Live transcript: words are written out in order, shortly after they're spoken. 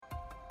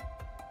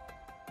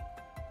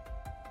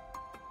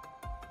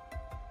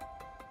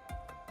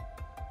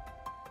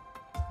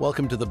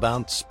Welcome to the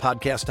Bounce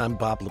Podcast. I'm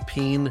Bob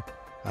Lepine.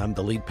 I'm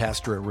the lead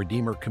pastor at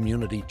Redeemer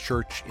Community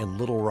Church in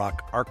Little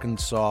Rock,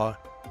 Arkansas,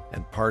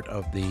 and part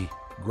of the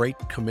Great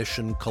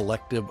Commission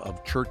collective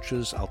of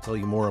churches. I'll tell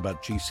you more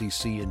about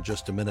GCC in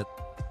just a minute.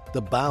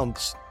 The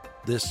Bounce,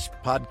 this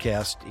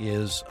podcast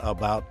is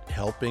about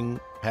helping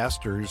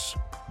pastors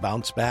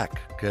bounce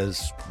back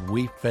because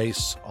we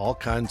face all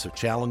kinds of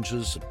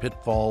challenges and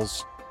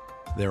pitfalls.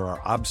 There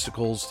are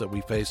obstacles that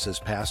we face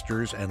as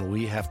pastors, and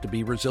we have to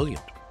be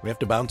resilient. We have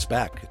to bounce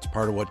back. It's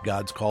part of what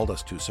God's called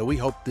us to. So we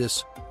hope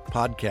this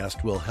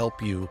podcast will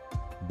help you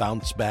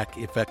bounce back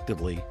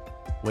effectively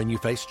when you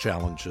face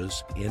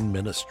challenges in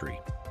ministry.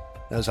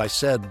 As I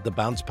said, the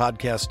Bounce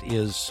Podcast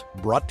is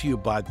brought to you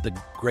by the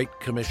Great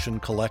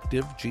Commission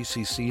Collective.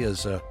 GCC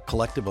is a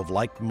collective of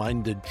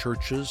like-minded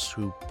churches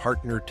who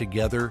partner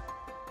together.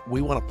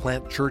 We want to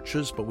plant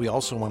churches, but we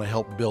also want to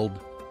help build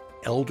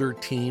elder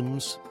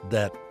teams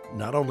that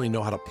not only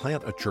know how to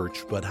plant a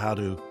church, but how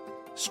to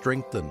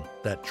strengthen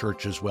that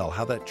church as well,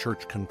 how that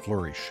church can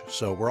flourish.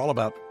 So we're all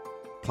about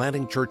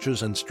planting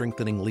churches and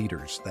strengthening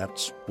leaders.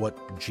 That's what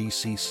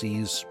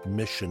GCC's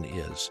mission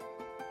is.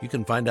 You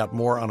can find out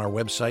more on our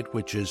website,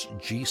 which is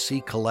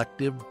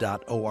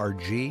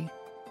gccollective.org,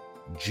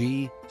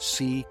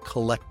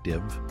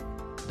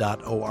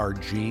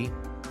 gccollective.org.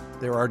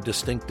 There are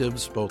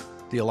distinctives, both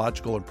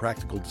theological and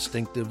practical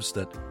distinctives,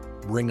 that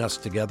bring us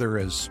together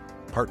as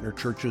partner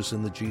churches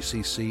in the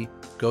GCC.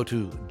 Go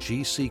to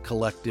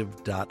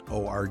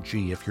gccollective.org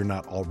if you're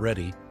not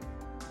already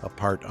a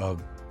part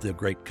of the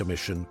Great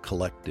Commission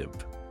Collective.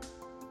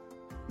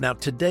 Now,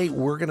 today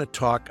we're going to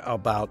talk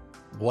about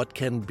what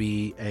can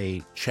be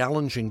a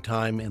challenging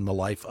time in the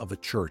life of a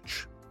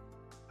church.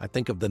 I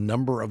think of the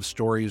number of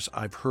stories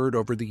I've heard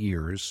over the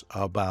years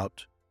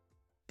about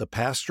the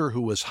pastor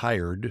who was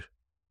hired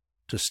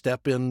to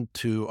step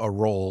into a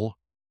role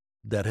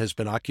that has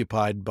been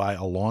occupied by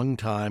a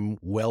long-time,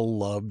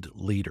 well-loved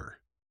leader.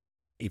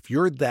 If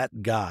you're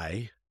that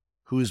guy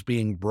who's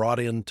being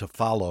brought in to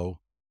follow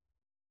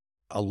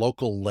a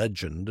local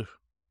legend,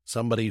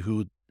 somebody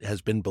who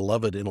has been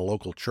beloved in a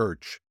local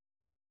church,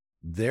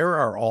 there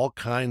are all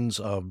kinds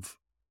of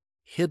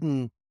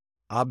hidden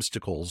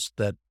obstacles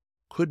that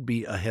could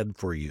be ahead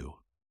for you.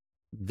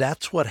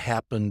 That's what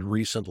happened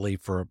recently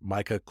for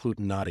Micah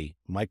Klutinoty.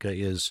 Micah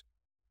is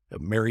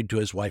married to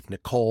his wife,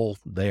 Nicole.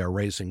 They are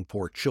raising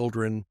 4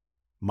 children.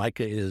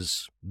 Micah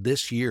is,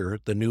 this year,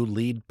 the new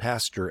lead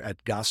pastor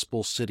at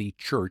Gospel City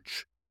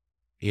Church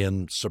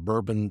in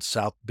suburban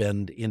South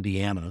Bend,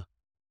 Indiana.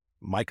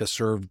 Micah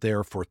served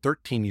there for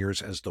 13 years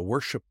as the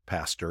worship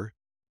pastor,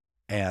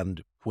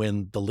 and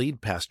when the lead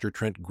pastor,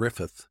 Trent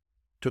Griffith,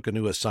 took a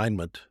new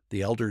assignment,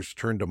 the elders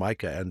turned to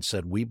Micah and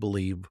said, "We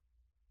believe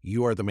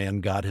you are the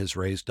man God has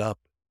raised up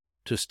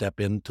to step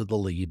into the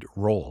lead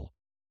role."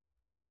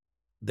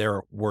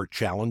 There were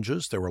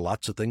challenges. There were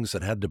lots of things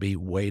that had to be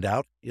weighed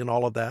out in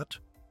all of that.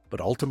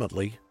 But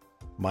ultimately,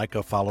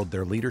 Micah followed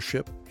their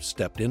leadership,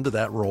 stepped into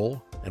that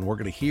role, and we're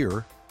going to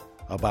hear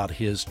about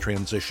his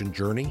transition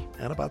journey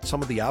and about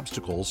some of the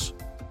obstacles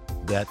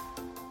that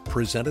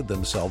presented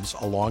themselves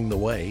along the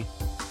way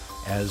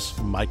as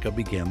Micah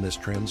began this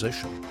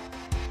transition.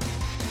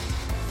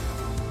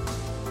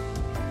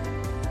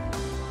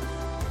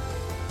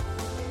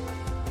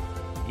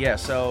 Yeah,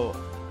 so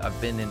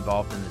I've been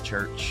involved in the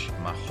church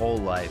my whole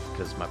life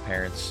because my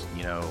parents,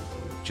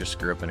 just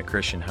grew up in a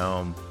Christian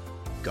home.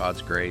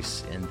 God's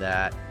grace in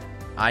that.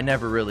 I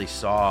never really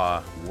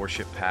saw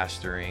worship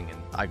pastoring,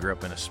 and I grew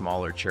up in a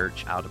smaller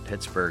church out of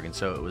Pittsburgh, and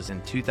so it was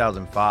in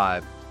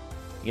 2005.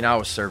 I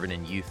was serving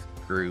in youth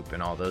group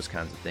and all those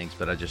kinds of things,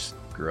 but I just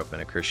grew up in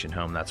a Christian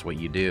home. That's what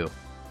you do.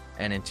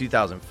 And in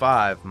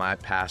 2005, my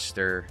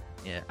pastor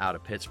out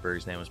of Pittsburgh,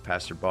 his name was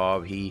Pastor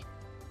Bob, he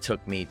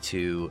took me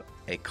to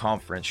a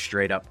conference,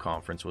 Straight Up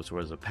Conference, which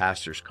was a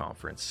pastor's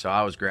conference. So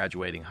I was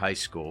graduating high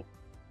school,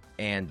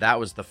 and that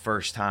was the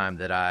first time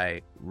that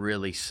I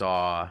really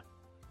saw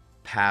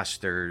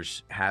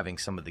pastors having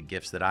some of the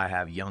gifts that I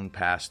have, young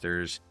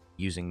pastors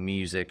using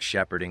music,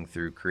 shepherding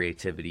through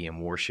creativity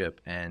and worship.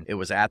 And it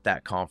was at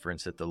that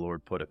conference that the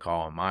Lord put a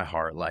call on my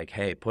heart, like,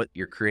 hey, put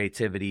your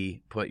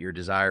creativity, put your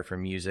desire for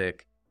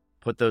music,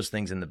 put those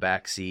things in the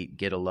back seat,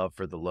 get a love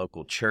for the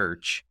local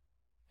church.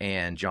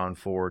 And John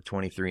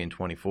 4:23 and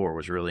 24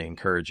 was really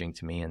encouraging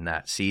to me in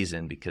that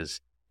season,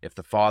 because if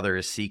the Father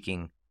is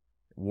seeking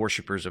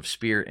worshipers of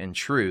spirit and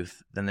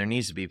truth, then there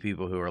needs to be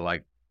people who are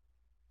like,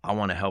 I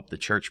want to help the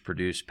church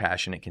produce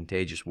passionate,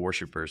 contagious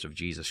worshipers of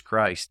Jesus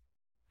Christ.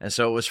 And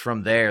so it was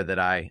from there that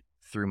I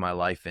threw my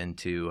life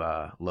into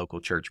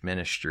local church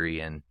ministry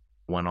and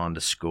went on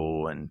to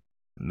school and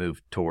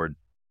moved toward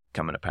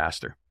becoming a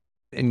pastor.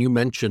 And you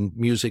mentioned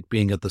music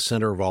being at the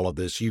center of all of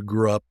this. You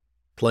grew up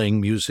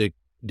playing music.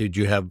 Did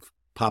you have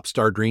pop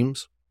star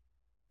dreams?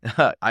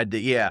 I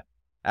did, yeah,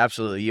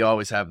 absolutely. You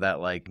always have that,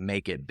 like,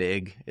 make it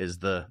big is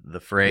the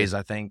phrase,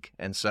 I think.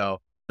 And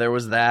so there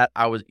was that.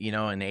 I was, in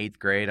 8th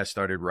grade, I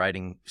started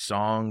writing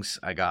songs.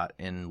 I got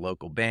in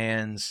local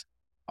bands.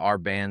 Our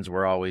bands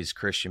were always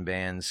Christian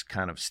bands,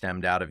 kind of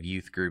stemmed out of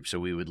youth groups. So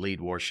we would lead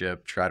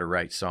worship, try to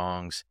write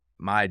songs.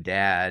 my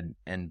dad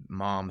and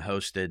mom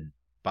hosted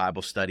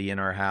Bible study in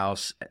our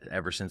house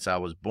ever since I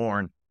was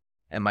born.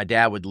 And my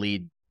dad would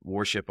lead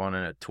worship on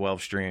a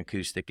 12-string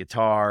acoustic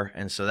guitar.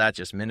 And so that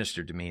just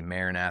ministered to me,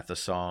 Maranatha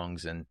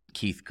songs and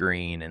Keith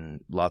Green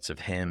and lots of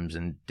hymns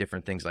and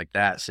different things like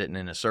that, sitting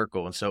in a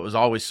circle. And so it was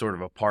always sort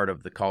of a part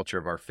of the culture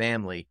of our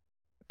family.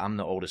 I'm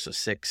the oldest of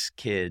 6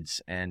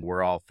 kids, and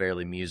we're all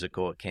fairly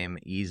musical. It came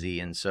easy.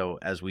 And so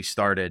as we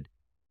started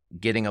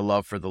getting a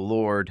love for the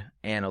Lord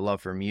and a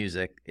love for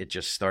music, it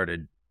just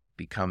started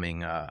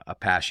becoming a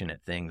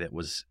passionate thing that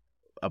was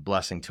a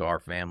blessing to our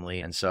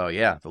family. And so,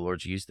 yeah, the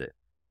Lord's used it.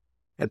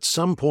 At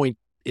some point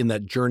in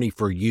that journey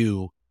for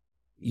you,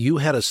 you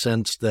had a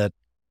sense that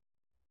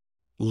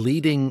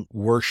leading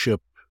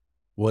worship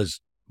was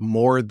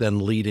more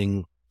than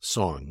leading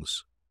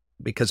songs.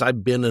 Because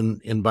I've been in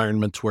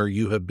environments where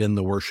you have been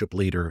the worship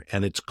leader,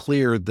 and it's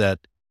clear that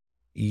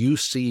you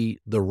see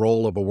the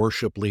role of a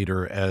worship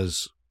leader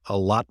as a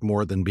lot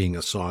more than being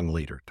a song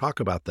leader. Talk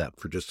about that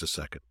for just a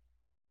second.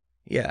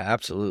 Yeah,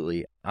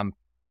 absolutely. I'm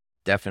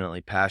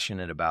definitely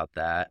passionate about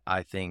that.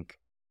 I think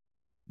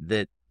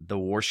that the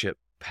worship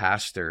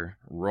pastor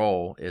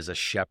role is a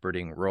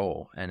shepherding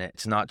role, and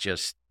it's not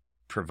just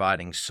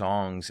providing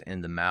songs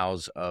in the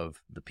mouths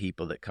of the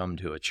people that come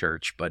to a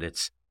church, but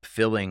it's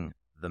filling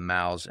the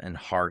mouths and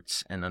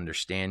hearts and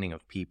understanding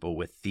of people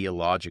with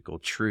theological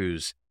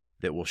truths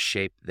that will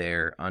shape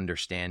their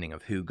understanding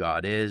of who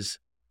God is,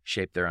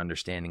 shape their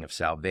understanding of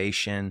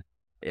salvation.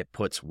 It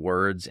puts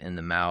words in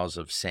the mouths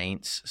of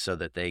saints so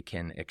that they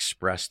can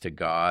express to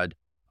God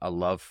a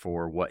love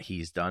for what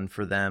he's done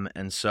for them.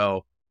 And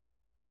so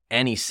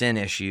any sin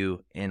issue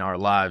in our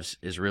lives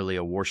is really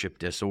a worship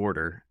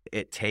disorder.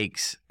 It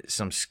takes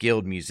some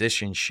skilled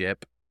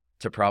musicianship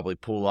to probably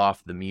pull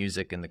off the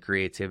music and the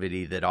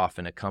creativity that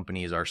often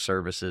accompanies our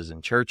services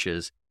in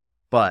churches.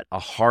 But a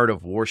heart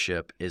of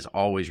worship is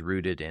always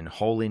rooted in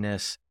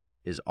holiness,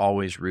 is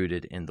always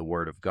rooted in the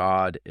Word of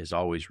God, is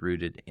always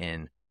rooted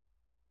in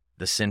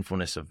the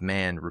sinfulness of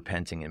man,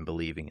 repenting and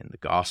believing in the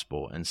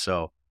gospel. And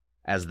so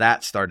as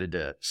that started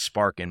to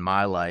spark in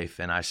my life,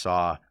 and I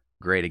saw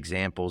great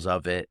examples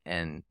of it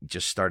and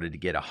just started to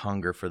get a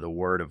hunger for the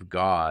Word of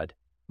God,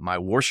 my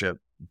worship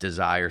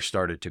desire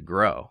started to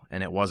grow.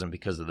 And it wasn't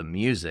because of the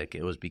music,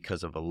 it was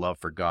because of a love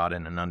for God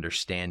and an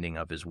understanding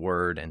of his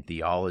Word and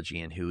theology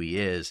and who he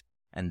is.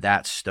 And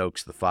that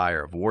stokes the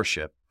fire of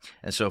worship.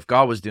 And so if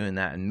God was doing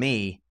that in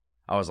me,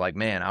 I was like,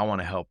 man, I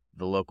want to help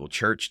the local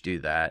church do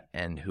that.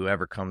 And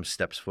whoever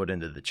steps foot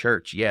into the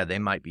church, yeah, they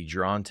might be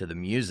drawn to the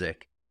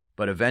music,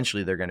 but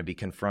eventually they're going to be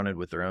confronted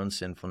with their own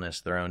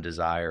sinfulness, their own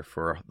desire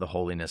for the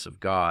holiness of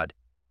God.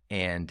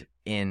 And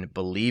in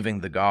believing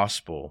the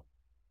gospel,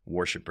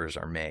 worshipers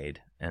are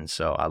made. And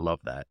so I love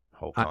that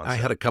whole concept. I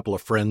had a couple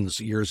of friends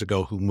years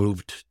ago who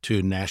moved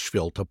to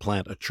Nashville to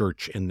plant a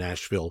church in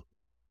Nashville.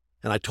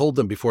 And I told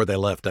them before they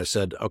left, I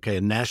said, okay,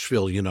 in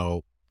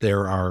Nashville,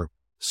 there are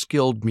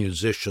skilled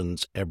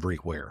musicians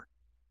everywhere.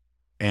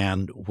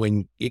 And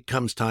when it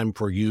comes time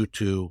for you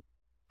to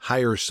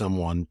hire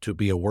someone to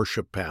be a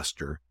worship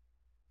pastor,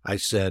 I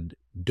said,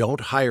 don't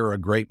hire a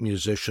great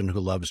musician who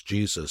loves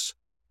Jesus.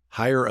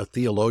 Hire a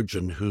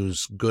theologian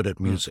who's good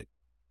at music.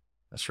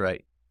 That's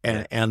right.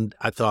 And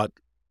I thought,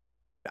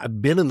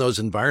 I've been in those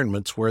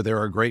environments where there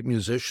are great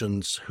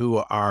musicians who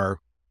are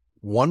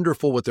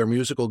wonderful with their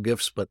musical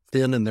gifts, but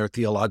thin in their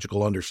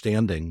theological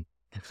understanding.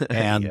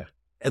 And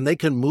and they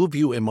can move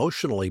you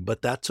emotionally,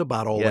 but that's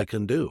about all they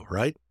can do,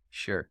 right?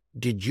 Sure.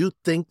 Did you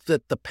think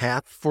that the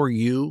path for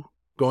you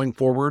going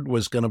forward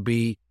was going to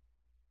be,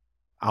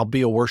 I'll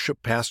be a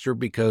worship pastor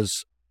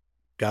because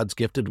God's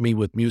gifted me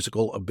with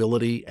musical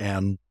ability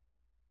and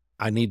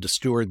I need to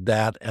steward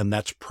that, and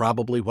that's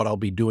probably what I'll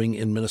be doing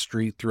in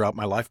ministry throughout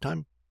my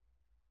lifetime?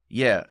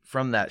 Yeah,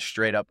 from that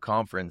straight up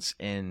conference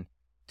in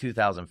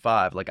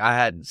 2005, like I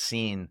hadn't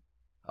seen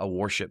a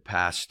worship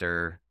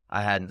pastor.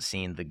 I hadn't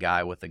seen the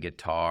guy with a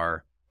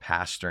guitar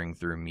pastoring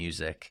through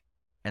music.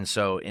 And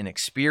so in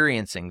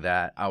experiencing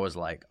that, I was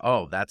like,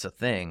 oh, that's a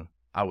thing.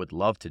 I would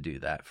love to do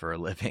that for a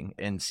living.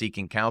 And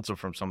seeking counsel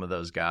from some of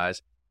those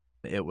guys,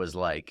 it was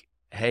like,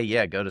 hey,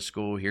 yeah, go to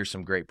school. Here's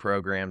some great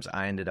programs.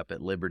 I ended up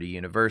at Liberty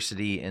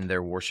University in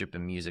their worship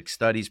and music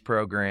studies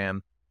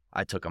program.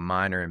 I took a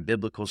minor in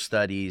biblical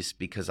studies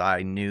because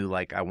I knew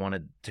like I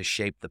wanted to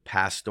shape the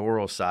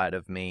pastoral side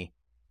of me,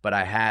 but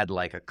I had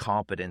like a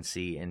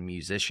competency in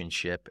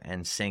musicianship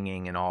and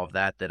singing and all of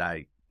that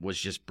I was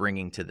just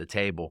bringing to the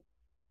table.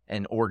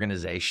 And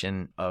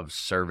organization of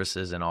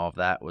services and all of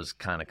that was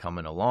kind of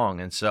coming along.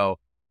 And so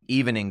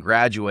even in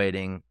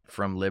graduating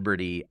from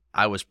Liberty,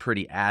 I was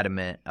pretty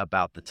adamant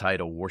about the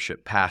title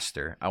worship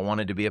pastor. I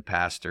wanted to be a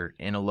pastor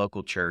in a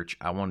local church.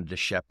 I wanted to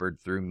shepherd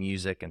through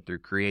music and through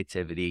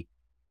creativity.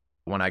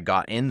 When I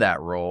got in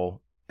that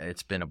role,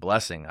 it's been a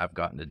blessing. I've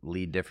gotten to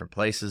lead different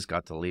places,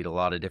 got to lead a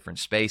lot of different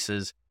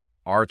spaces.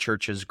 Our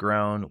church has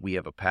grown. We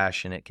have a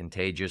passionate,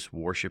 contagious,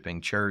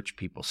 worshiping church.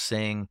 People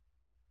sing.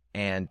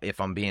 And if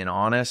I'm being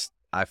honest,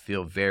 I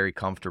feel very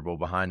comfortable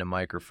behind a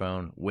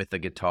microphone with a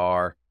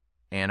guitar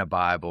and a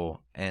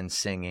Bible and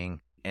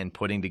singing. and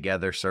putting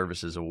together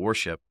services of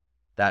worship,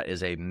 that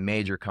is a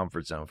major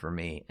comfort zone for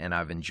me. And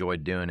I've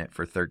enjoyed doing it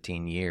for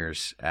 13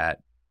 years at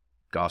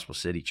Gospel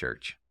City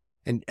Church.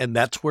 And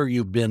that's where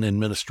you've been in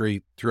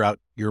ministry throughout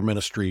your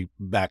ministry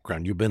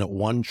background. You've been at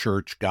one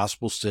church,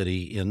 Gospel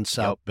City in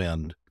South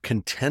Bend,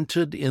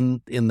 contented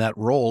in that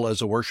role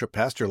as a worship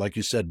pastor, like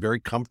you said, very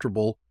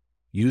comfortable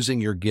using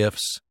your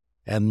gifts.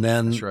 And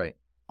then That's right.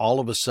 all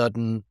of a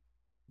sudden,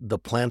 the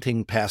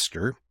planting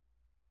pastor,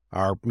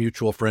 our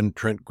mutual friend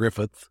Trent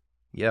Griffith,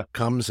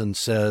 comes and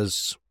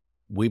says,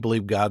 we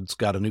believe God's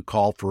got a new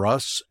call for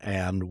us,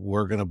 and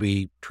we're going to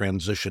be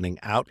transitioning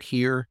out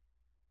here.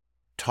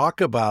 Talk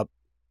about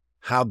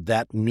how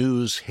that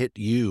news hit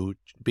you,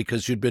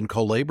 because you'd been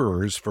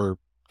co-laborers for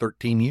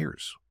 13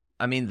 years.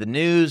 I mean, the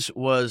news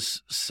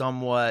was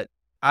somewhat,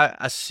 I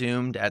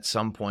assumed at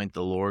some point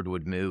the Lord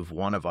would move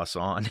one of us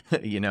on,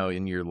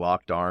 and you're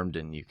locked armed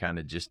and you're kind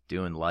of just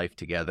doing life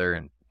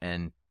together.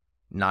 And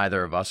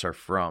neither of us are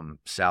from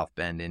South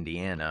Bend,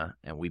 Indiana.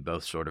 And we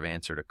both sort of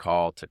answered a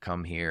call to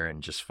come here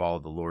and just follow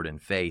the Lord in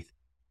faith.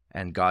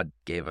 And God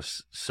gave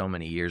us so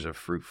many years of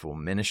fruitful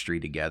ministry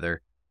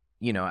together.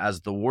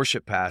 As the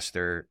worship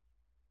pastor,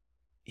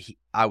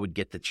 I would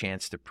get the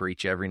chance to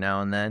preach every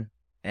now and then.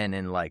 And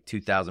in like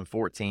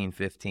 2014,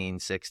 15,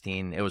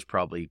 16, it was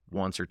probably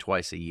once or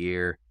twice a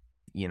year.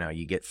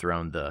 You get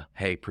thrown the,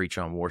 hey, preach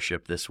on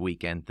worship this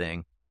weekend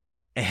thing.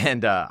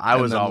 And I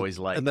was always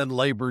like. And then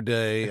Labor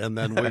Day, and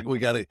then we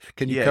got to,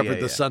 can you cover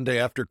the Sunday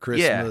after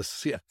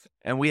Christmas? Yeah.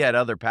 And we had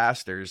other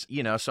pastors,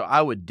 so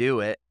I would do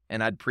it,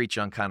 and I'd preach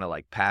on kind of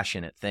like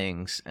passionate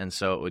things. And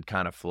so it would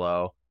kind of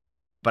flow.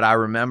 But I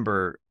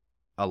remember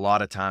a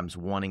lot of times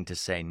wanting to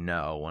say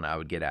no when I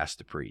would get asked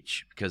to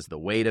preach, because the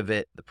weight of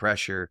it, the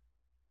pressure,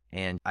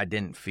 and I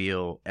didn't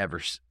feel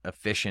ever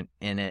efficient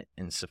in it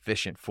and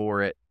sufficient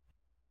for it.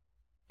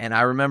 And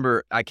I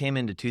remember I came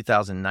into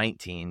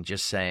 2019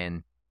 just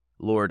saying,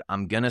 Lord,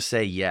 I'm going to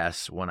say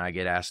yes when I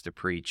get asked to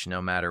preach,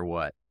 no matter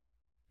what.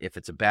 If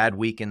it's a bad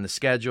week in the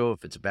schedule,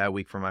 if it's a bad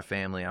week for my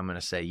family, I'm going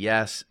to say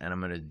yes, and I'm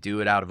going to do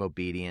it out of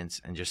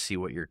obedience and just see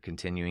what you're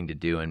continuing to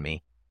do in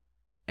me.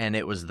 And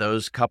it was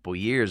those couple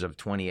years of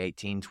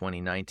 2018,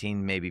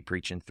 2019, maybe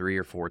preaching 3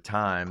 or 4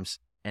 times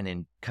and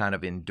in kind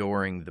of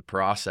enduring the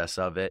process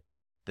of it,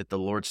 that the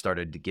Lord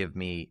started to give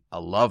me a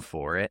love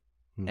for it.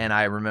 Mm-hmm. And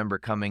I remember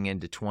coming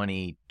into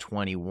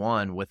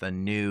 2021 with a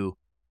new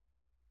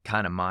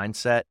kind of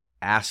mindset,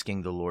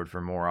 asking the Lord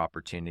for more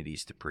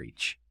opportunities to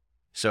preach.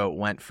 So it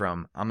went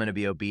from, I'm going to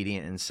be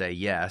obedient and say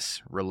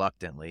yes,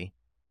 reluctantly,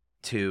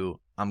 to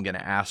I'm going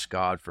to ask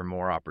God for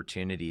more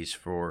opportunities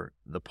for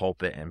the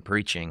pulpit and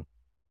preaching.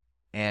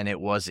 And it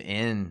was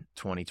in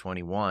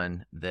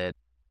 2021 that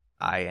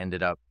I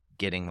ended up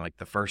getting like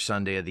the first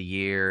Sunday of the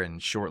year,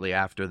 and shortly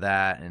after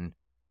that, and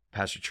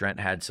Pastor Trent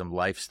had some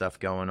life stuff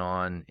going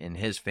on in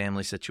his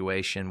family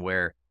situation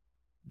where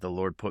the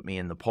Lord put me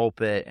in the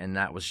pulpit, and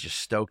that was just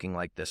stoking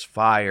like this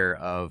fire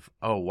of,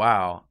 oh,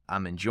 wow,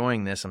 I'm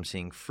enjoying this. I'm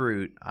seeing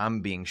fruit. I'm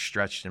being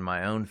stretched in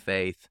my own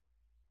faith.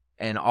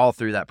 And all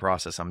through that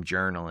process, I'm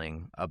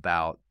journaling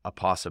about a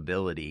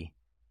possibility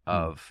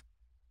of,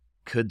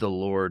 could the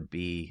Lord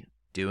be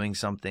doing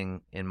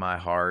something in my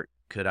heart?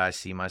 Could I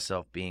see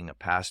myself being a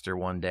pastor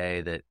one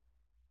day that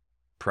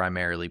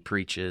primarily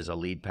preaches, a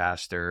lead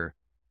pastor?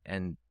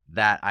 And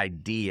that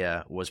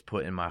idea was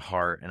put in my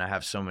heart, and I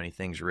have so many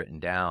things written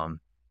down.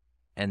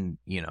 And,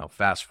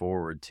 fast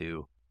forward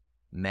to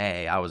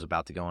May, I was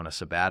about to go on a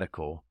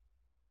sabbatical,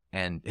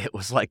 and it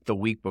was like the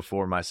week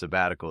before my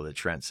sabbatical that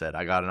Trent said,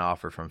 I got an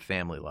offer from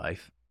Family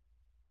Life.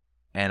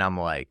 And I'm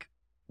like,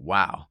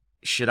 wow,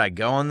 should I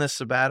go on this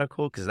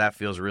sabbatical? Because that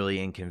feels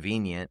really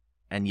inconvenient.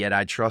 And yet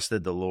I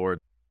trusted the Lord.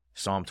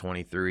 Psalm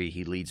 23,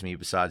 he leads me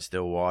beside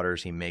still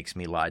waters. He makes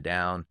me lie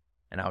down.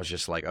 And I was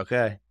just like,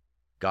 okay,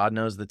 God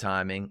knows the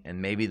timing.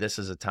 And maybe this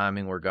is a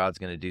timing where God's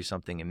going to do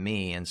something in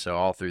me. And so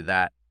all through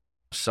that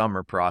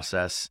summer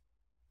process,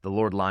 the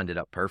Lord lined it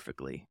up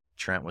perfectly.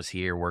 Trent was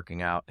here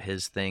working out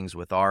his things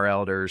with our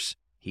elders.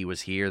 He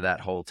was here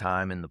that whole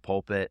time in the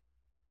pulpit.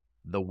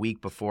 The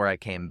week before I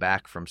came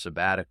back from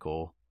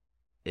sabbatical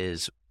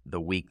is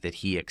the week that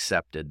he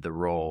accepted the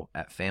role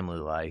at Family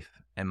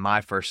Life. And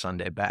my first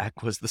Sunday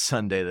back was the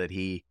Sunday that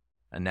he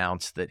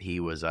announced that he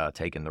was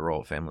taking the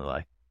role at Family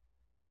Life.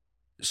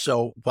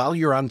 So while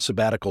you're on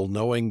sabbatical,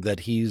 knowing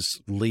that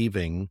he's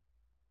leaving,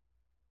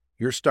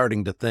 you're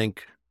starting to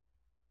think,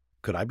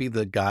 could I be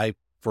the guy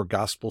for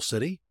Gospel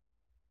City?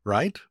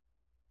 Right?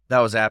 That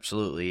was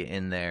absolutely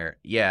in there.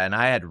 Yeah, and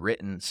I had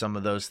written some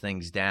of those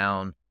things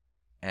down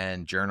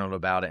and journaled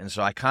about it. And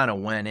so I kind of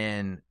went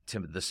in to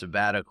the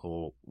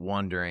sabbatical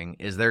wondering,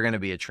 is there going to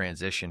be a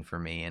transition for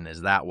me? And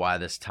is that why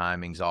this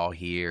timing's all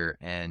here?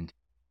 And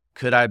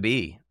could I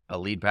be a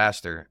lead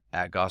pastor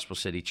at Gospel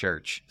City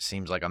Church?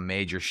 Seems like a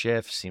major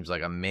shift, seems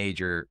like a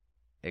major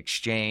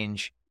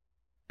exchange.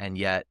 And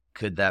yet,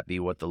 could that be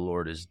what the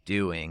Lord is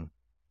doing?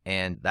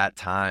 And that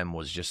time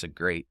was just a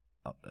great,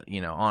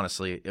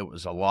 honestly, it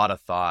was a lot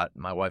of thought.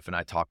 My wife and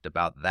I talked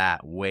about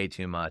that way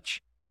too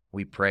much.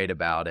 We prayed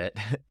about it,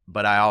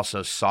 but I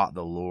also sought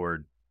the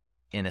Lord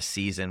in a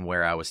season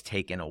where I was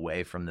taken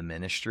away from the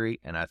ministry.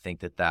 And I think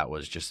that that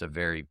was just a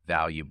very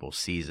valuable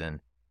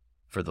season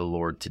for the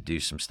Lord to do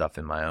some stuff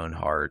in my own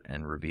heart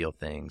and reveal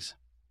things.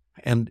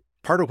 And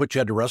part of what you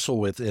had to wrestle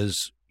with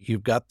is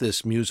you've got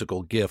this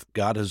musical gift.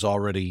 God has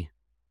already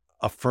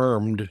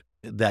affirmed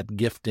that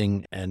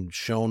gifting and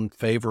shown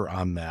favor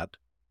on that.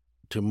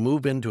 To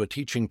move into a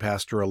teaching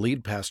pastor, a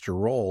lead pastor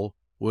role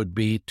would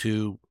be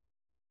to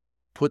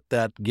put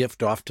that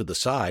gift off to the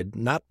side,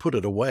 not put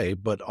it away,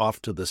 but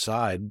off to the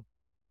side.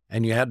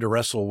 And you had to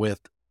wrestle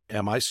with,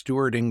 am I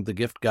stewarding the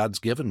gift God's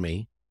given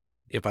me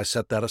if I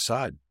set that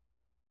aside?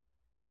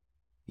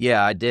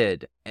 Yeah, I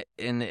did.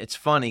 And it's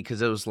funny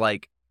because it was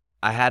like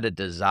I had a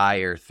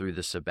desire through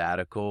the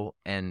sabbatical,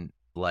 and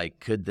like,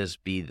 could this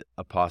be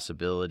a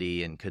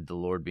possibility, and could the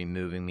Lord be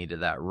moving me to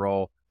that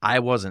role? I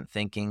wasn't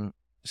thinking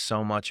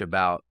so much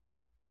about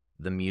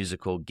the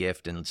musical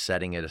gift and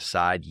setting it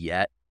aside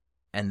yet.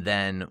 And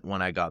then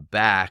when I got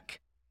back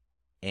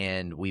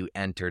and we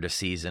entered a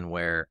season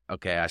where,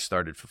 okay, I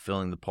started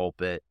fulfilling the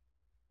pulpit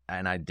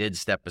and I did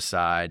step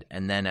aside.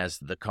 And then as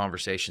the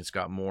conversations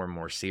got more and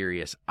more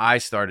serious, I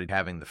started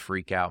having the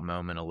freak out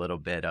moment a little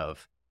bit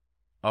of,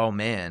 oh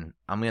man,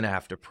 I'm going to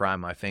have to pry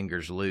my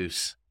fingers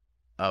loose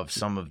of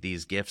some of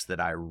these gifts that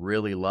I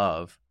really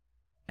love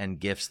and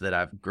gifts that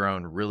I've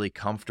grown really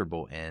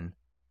comfortable in.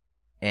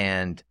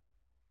 And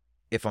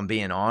if I'm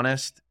being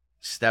honest,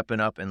 stepping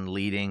up and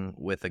leading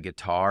with a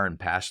guitar and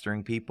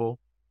pastoring people,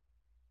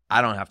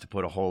 I don't have to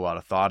put a whole lot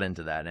of thought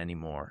into that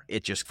anymore.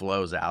 It just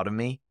flows out of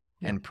me.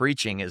 And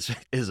preaching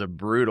is a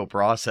brutal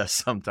process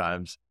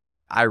sometimes.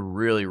 I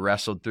really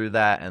wrestled through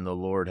that, and the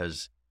Lord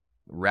has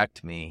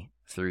wrecked me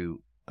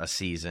through a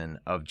season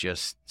of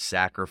just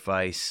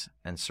sacrifice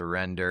and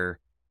surrender.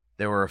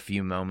 There were a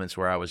few moments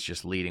where I was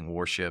just leading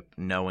worship,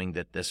 knowing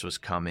that this was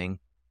coming,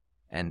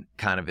 and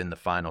kind of in the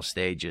final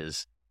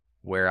stages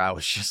where I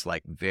was just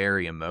like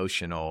very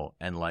emotional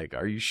and like,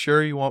 are you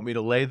sure you want me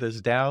to lay this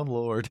down,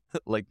 Lord?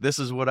 Like, this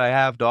is what I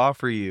have to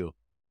offer you.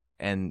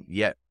 And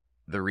yet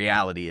the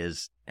reality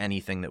is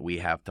anything that we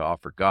have to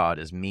offer God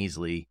is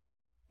measly,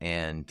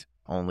 and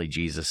only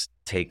Jesus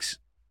takes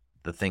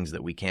the things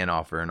that we can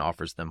offer and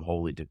offers them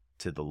wholly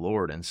to the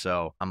Lord. And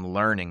so I'm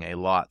learning a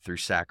lot through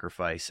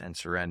sacrifice and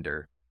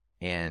surrender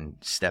and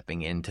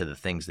stepping into the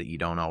things that you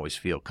don't always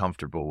feel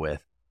comfortable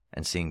with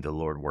and seeing the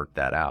Lord work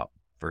that out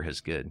for his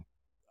good.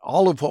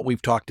 All of what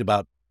we've talked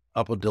about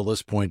up until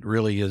this point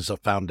really is a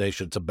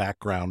foundation. It's a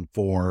background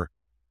for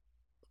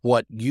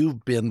what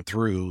you've been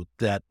through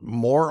that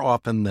more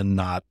often than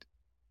not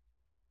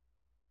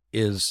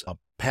is a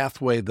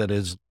pathway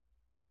that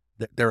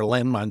there are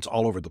landmines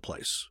all over the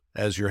place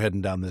as you're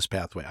heading down this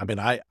pathway. I mean,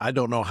 I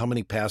don't know how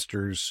many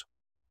pastors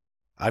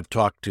I've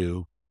talked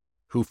to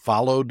who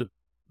followed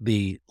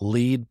the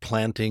lead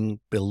planting,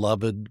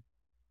 beloved,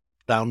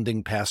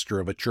 founding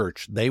pastor of a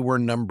church. They were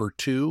number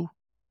 2.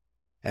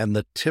 And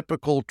the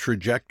typical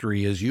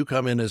trajectory is you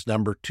come in as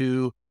number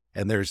 2,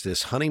 and there's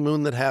this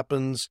honeymoon that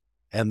happens,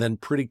 and then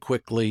pretty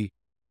quickly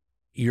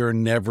you're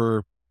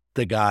never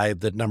the guy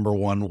that number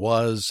 1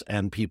 was,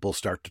 and people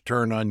start to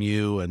turn on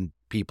you, and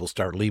people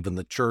start leaving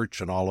the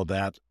church and all of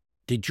that.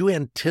 Did you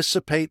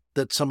anticipate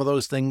that some of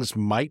those things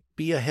might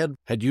be ahead?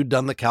 Had you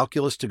done the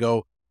calculus to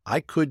go, I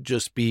could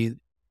just be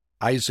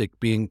Isaac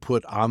being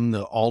put on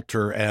the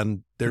altar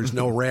and there's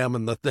no ram,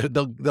 and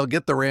they'll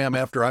get the ram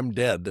after I'm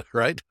dead,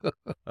 right?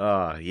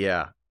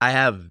 Yeah. I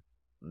have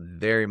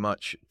very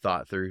much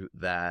thought through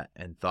that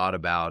and thought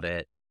about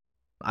it.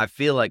 I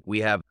feel like we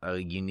have a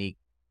unique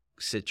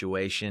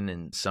situation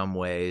in some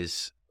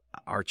ways.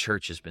 Our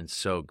church has been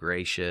so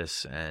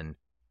gracious and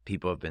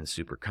people have been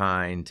super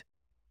kind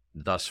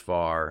thus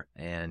far,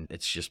 and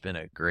it's just been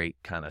a great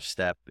kind of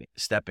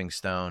stepping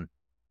stone.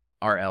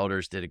 Our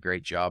elders did a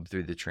great job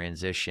through the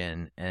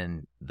transition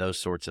and those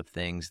sorts of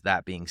things.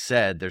 That being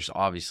said, there's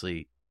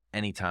obviously,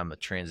 anytime a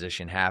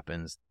transition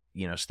happens,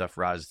 stuff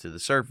rises to the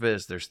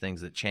surface. There's things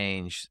that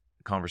change,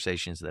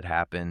 conversations that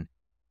happen.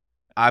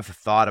 I've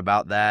thought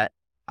about that.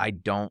 I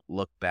don't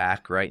look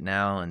back right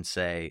now and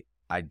say,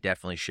 I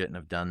definitely shouldn't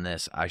have done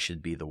this. I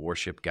should be the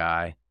worship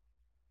guy.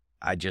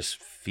 I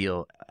just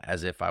feel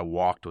as if I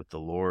walked with the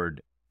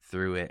Lord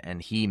through it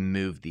and he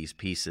moved these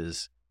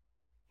pieces.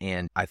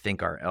 And I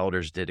think our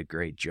elders did a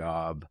great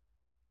job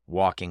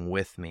walking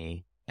with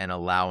me and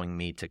allowing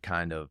me to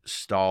kind of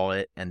stall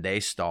it, and they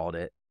stalled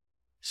it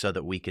so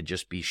that we could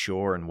just be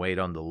sure and wait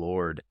on the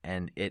Lord.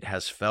 And it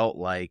has felt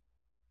like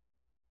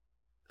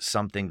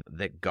something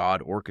that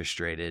God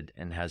orchestrated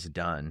and has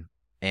done.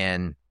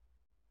 And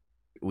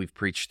we've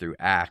preached through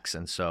Acts,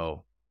 and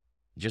so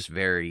just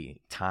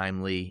very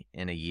timely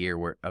in a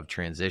year of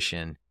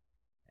transition.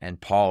 And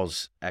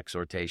Paul's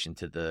exhortation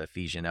to the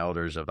Ephesian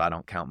elders of, I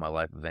don't count my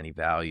life of any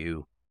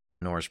value,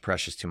 nor as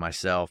precious to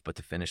myself, but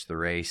to finish the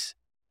race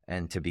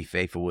and to be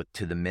faithful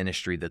to the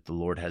ministry that the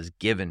Lord has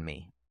given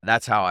me.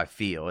 That's how I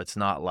feel. It's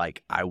not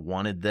like I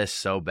wanted this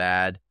so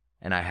bad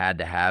and I had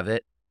to have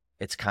it.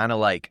 It's kind of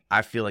like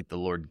I feel like the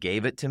Lord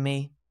gave it to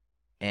me,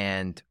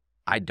 and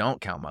I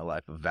don't count my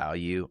life of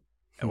value.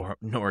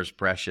 nor is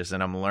precious.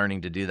 And I'm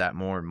learning to do that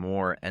more and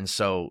more. And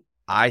so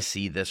I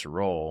see this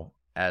role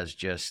as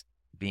just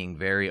being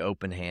very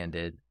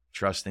open-handed,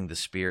 trusting the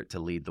Spirit to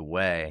lead the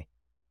way.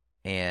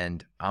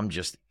 And I'm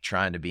just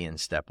trying to be in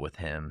step with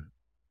him,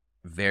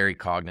 very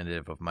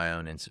cognitive of my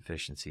own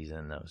insufficiencies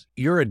in those.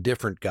 You're a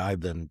different guy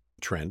than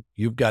Trent.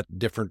 You've got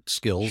different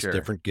skills, Sure.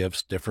 different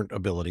gifts, different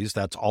abilities.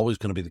 That's always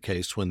going to be the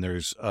case when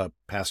there's a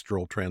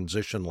pastoral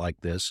transition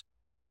like this.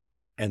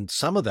 And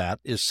some of that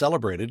is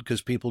celebrated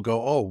because people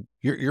go, oh,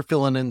 you're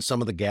filling in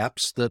some of the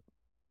gaps that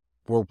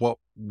were what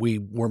we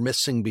were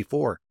missing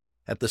before.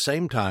 At the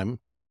same time,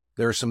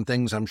 there are some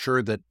things I'm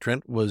sure that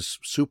Trent was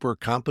super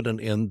competent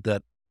in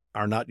that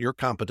are not your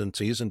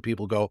competencies, and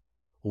people go,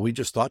 well, we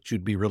just thought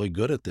you'd be really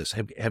good at this.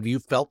 Have you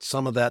felt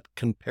some of that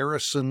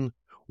comparison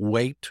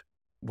weight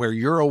where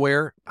you're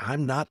aware,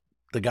 I'm not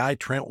the guy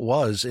Trent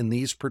was in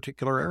these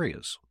particular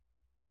areas?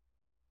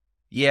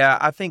 Yeah,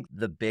 I think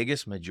the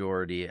biggest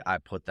majority, I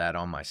put that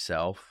on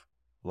myself.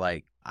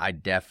 Like, I'm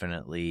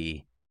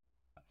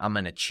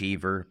an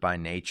achiever by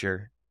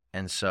nature.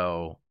 And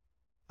so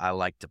I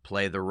like to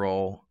play the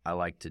role. I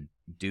like to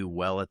do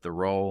well at the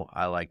role.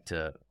 I like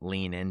to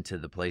lean into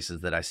the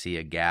places that I see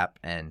a gap.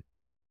 And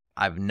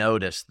I've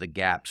noticed the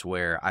gaps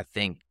where I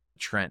think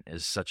Trent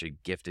is such a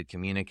gifted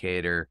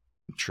communicator.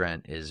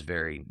 Trent is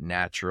very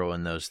natural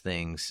in those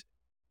things,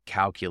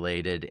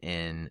 calculated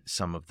in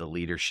some of the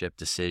leadership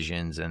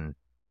decisions and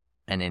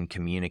in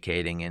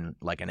communicating in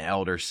like an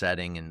elder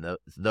setting. And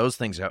those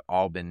things have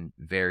all been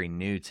very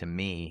new to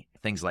me.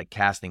 Things like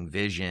casting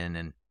vision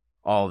and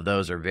all of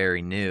those are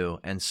very new.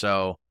 And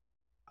so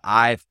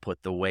I've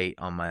put the weight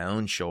on my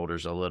own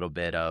shoulders a little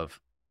bit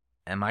of,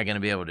 am I going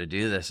to be able to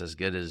do this as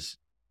good as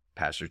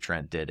Pastor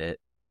Trent did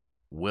it?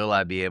 Will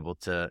I be able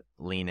to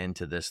lean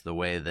into this the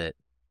way that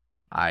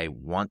I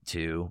want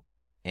to?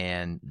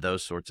 And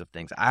those sorts of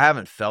things. I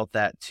haven't felt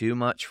that too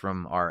much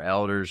from our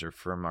elders or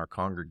from our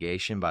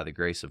congregation by the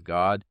grace of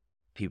God.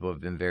 People have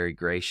been very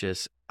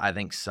gracious. I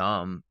think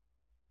some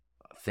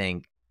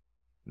think,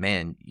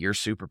 man, your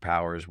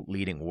superpower is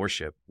leading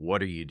worship.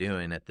 What are you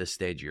doing at this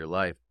stage of your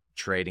life,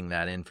 trading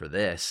that in for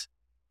this?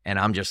 And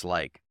I'm just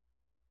like,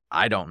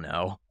 I don't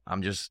know.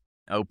 I'm just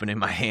opening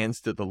my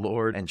hands to the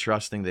Lord and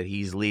trusting that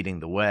he's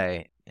leading the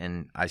way.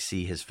 And I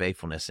see his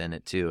faithfulness in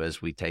it too,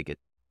 as we take it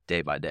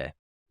day by day.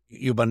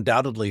 You've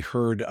undoubtedly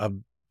heard of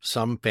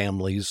some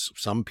families,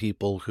 some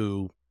people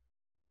who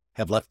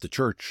have left the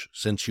church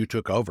since you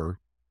took over,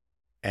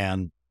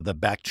 and the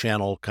back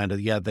channel kind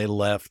of, they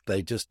left.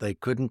 They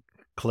couldn't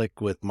click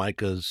with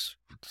Micah's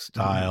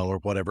style or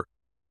whatever.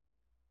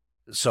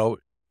 So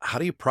how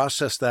do you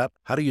process that?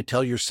 How do you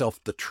tell yourself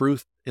the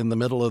truth in the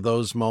middle of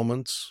those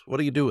moments? What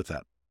do you do with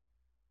that?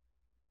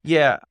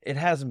 Yeah, it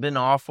hasn't been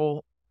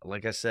awful.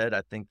 Like I said,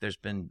 I think there's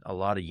been a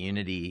lot of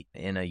unity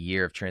in a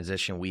year of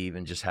transition. We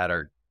even just had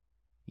our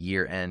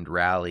year-end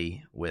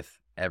rally with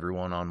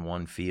everyone on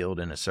one field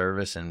in a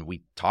service, and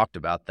we talked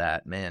about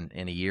that. Man,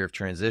 in a year of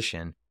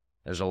transition,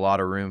 there's a lot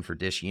of room for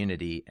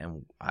disunity,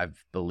 and I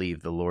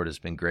believe the Lord has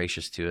been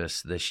gracious to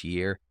us this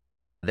year.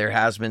 There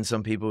has been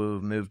some people who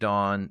have moved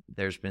on.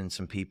 There's been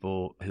some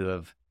people who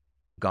have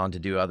gone to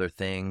do other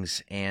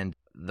things, and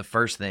the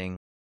first thing,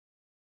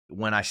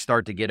 when I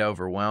start to get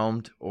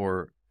overwhelmed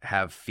or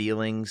have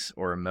feelings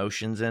or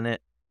emotions in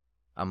it,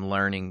 I'm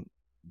learning,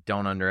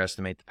 don't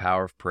underestimate the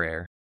power of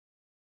prayer.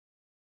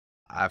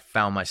 I've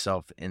found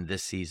myself in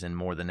this season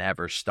more than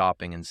ever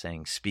stopping and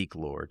saying, speak,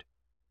 Lord.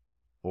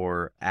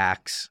 Or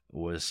Acts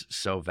was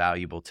so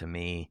valuable to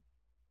me,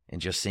 and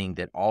just seeing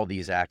that all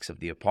these Acts of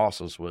the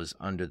apostles was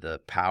under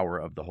the power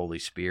of the Holy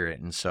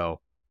Spirit. And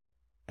so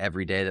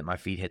every day that my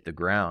feet hit the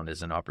ground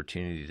is an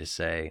opportunity to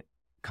say,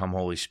 come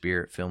Holy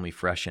Spirit, fill me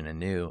fresh and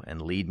anew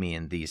and lead me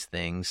in these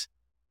things.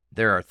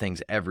 There are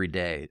things every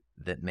day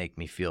that make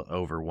me feel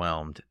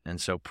overwhelmed.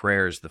 And so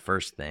prayer is the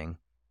first thing.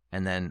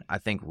 And then I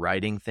think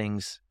writing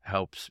things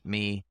helps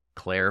me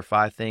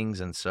clarify things.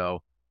 And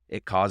so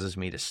it causes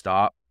me to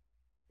stop.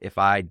 If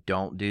I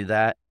don't do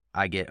that,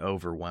 I get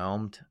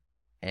overwhelmed.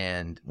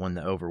 And when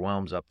the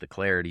overwhelm's up, the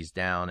clarity's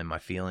down and my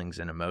feelings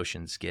and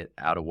emotions get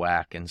out of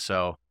whack. And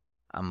so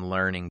I'm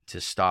learning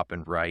to stop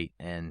and write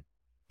and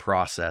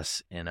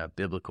process in a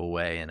biblical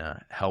way, in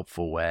a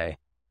helpful way.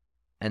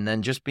 And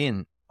then just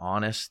being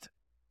honest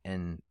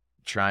and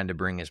trying to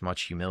bring as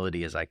much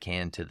humility as I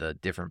can to the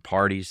different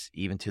parties,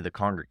 even to the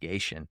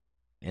congregation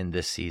in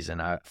this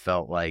season. I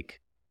felt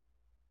like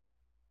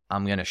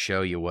I'm going to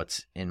show you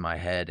what's in my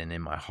head and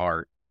in my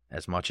heart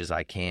as much as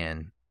I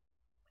can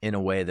in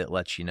a way that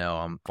lets you know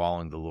I'm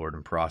following the Lord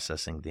and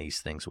processing these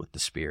things with the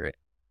Spirit.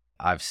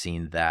 I've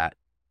seen that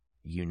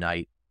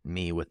unite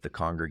me with the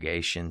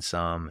congregation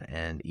some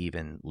and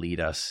even lead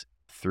us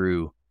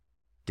through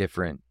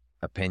different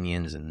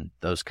opinions and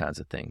those kinds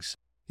of things.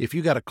 If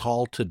you got a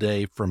call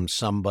today from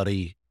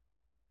somebody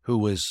who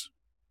was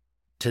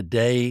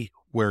today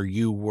where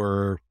you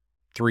were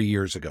 3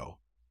 years ago,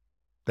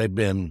 they've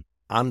been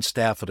on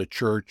staff at a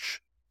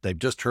church, they've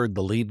just heard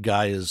the lead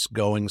guy is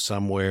going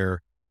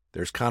somewhere,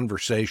 there's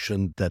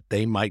conversation that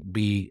they might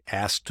be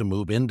asked to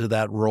move into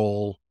that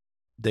role,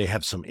 they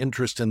have some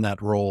interest in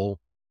that role.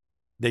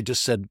 They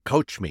just said,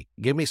 coach me,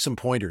 give me some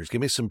pointers,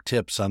 give me some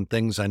tips on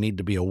things I need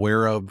to be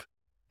aware of.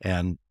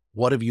 And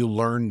what have you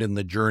learned in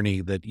the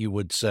journey that you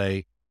would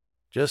say,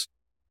 just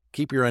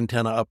keep your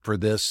antenna up for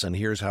this, and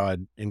here's how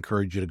I'd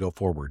encourage you to go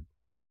forward?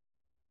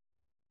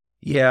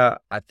 Yeah,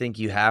 I think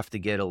you have to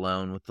get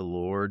alone with the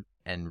Lord.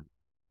 And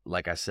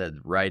like I said,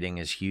 writing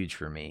is huge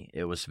for me.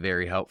 It was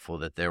very helpful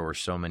that there were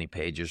so many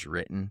pages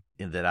written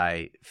and that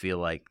I feel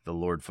like the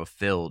Lord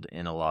fulfilled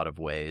in a lot of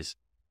ways.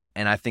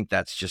 And I think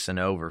that's just an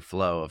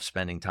overflow of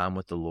spending time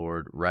with the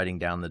Lord, writing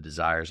down the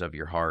desires of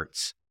your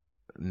hearts,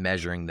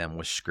 measuring them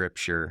with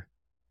Scripture,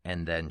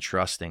 and then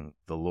trusting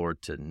the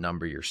Lord to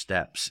number your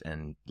steps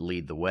and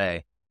lead the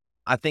way.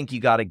 I think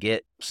you got to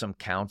get some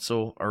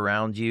counsel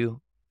around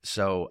you.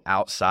 So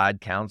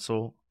outside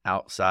counsel,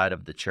 outside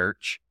of the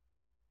church,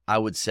 I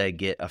would say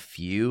get a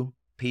few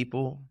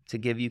people to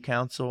give you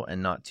counsel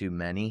and not too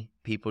many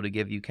people to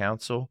give you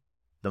counsel.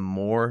 The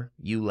more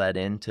you let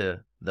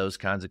into those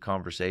kinds of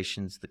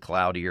conversations, the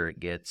cloudier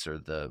it gets or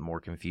the more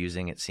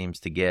confusing it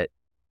seems to get,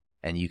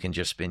 and you can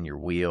just spin your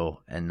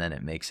wheel, and then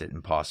it makes it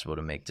impossible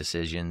to make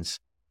decisions.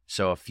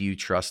 So a few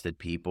trusted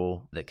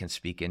people that can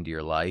speak into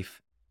your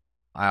life.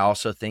 I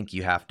also think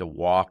you have to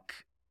walk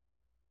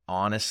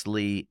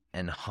honestly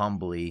and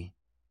humbly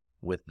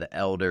with the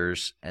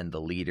elders and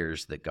the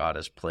leaders that God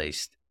has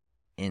placed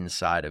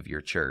inside of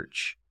your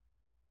church.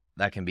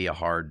 That can be a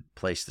hard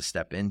place to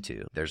step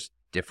into. There's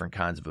different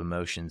kinds of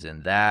emotions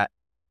in that.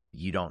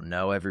 You don't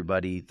know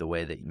everybody the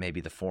way that maybe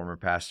the former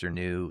pastor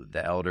knew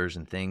the elders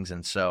and things.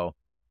 And so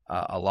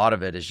a lot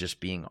of it is just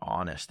being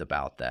honest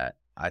about that.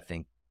 I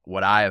think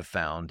what I have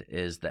found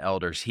is the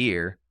elders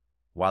here,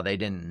 while they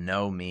didn't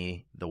know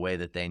me the way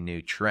that they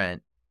knew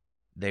Trent,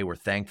 they were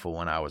thankful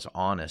when I was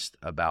honest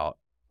about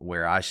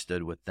where I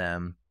stood with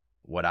them,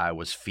 what I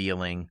was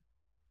feeling,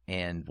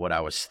 and what I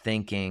was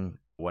thinking,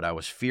 what I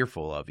was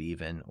fearful of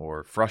even,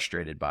 or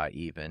frustrated by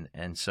even.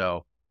 And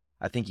so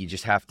I think you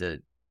just have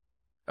to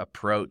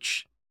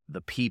approach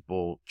the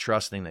people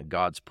trusting that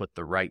God's put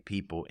the right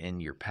people in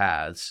your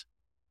paths,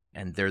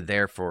 and they're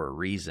there for a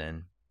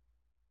reason.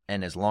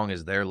 And as long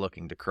as they're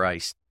looking to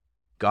Christ,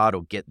 God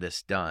will get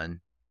this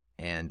done,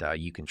 and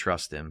you can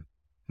trust him.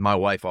 My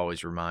wife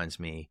always reminds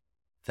me,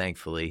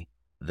 thankfully,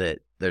 that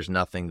there's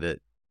nothing that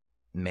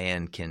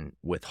man can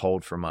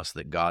withhold from us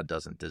that God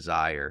doesn't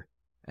desire,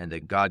 and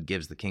that God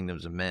gives the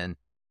kingdoms of men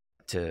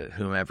to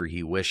whomever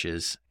he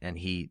wishes, and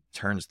he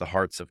turns the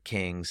hearts of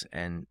kings.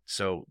 And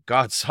so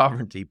God's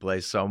sovereignty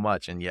plays so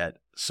much, and yet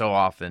so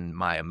often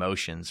my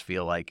emotions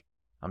feel like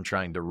I'm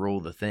trying to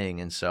rule the thing.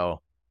 And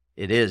so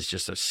it is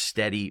just a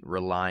steady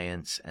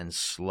reliance and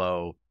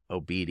slow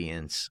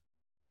obedience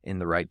in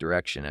the right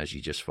direction as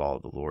you just follow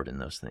the Lord in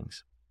those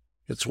things.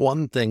 It's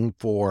one thing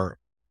for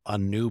a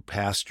new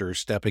pastor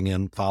stepping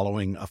in,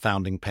 following a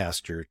founding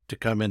pastor, to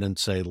come in and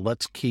say,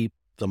 let's keep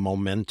the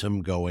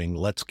momentum going.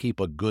 Let's keep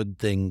a good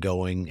thing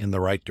going in the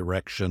right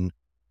direction.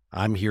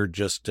 I'm here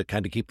just to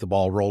kind of keep the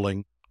ball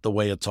rolling the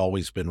way it's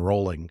always been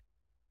rolling.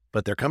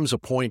 But there comes a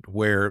point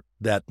where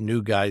that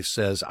new guy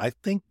says, I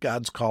think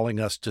God's calling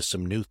us to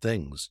some new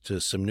things, to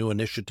some new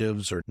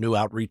initiatives or new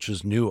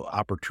outreaches, new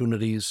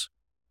opportunities.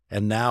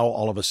 And now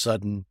all of a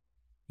sudden,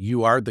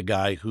 you are the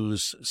guy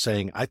who's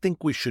saying, I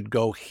think we should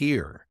go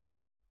here.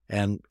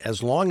 And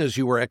as long as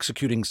you were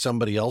executing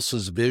somebody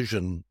else's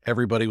vision,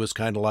 everybody was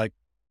kind of like,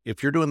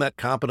 if you're doing that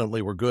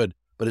competently, we're good.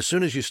 But as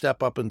soon as you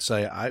step up and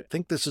say, I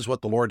think this is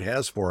what the Lord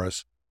has for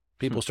us,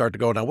 people start to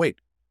go, now wait,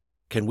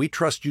 can we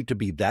trust you to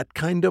be that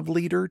kind of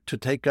leader to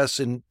take us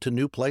into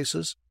new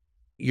places?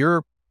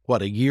 You're,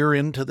 a year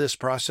into this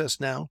process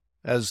now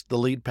as the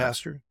lead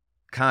pastor?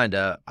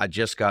 Kinda. I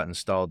just got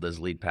installed as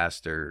lead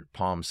pastor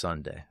Palm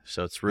Sunday,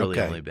 so it's really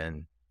only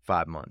been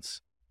 5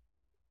 months.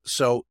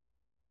 So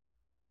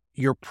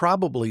you're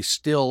probably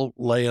still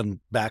laying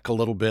back a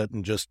little bit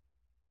and just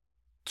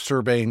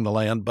surveying the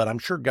land, but I'm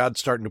sure God's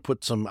starting to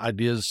put some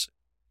ideas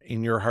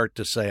in your heart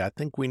to say, I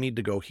think we need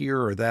to go here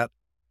or that.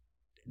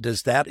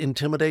 Does that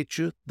intimidate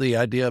you, the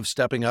idea of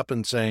stepping up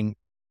and saying,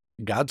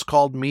 God's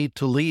called me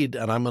to lead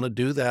and I'm going to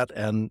do that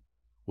and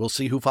we'll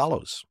see who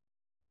follows?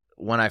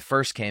 When I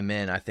first came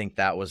in, I think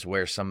that was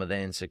where some of the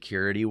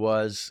insecurity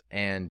was.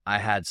 And I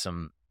had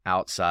some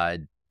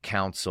outside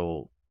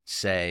counsel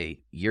say,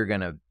 you're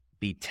going to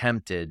be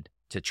tempted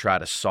to try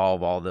to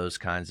solve all those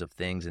kinds of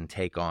things and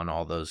take on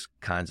all those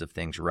kinds of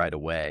things right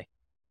away.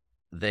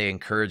 They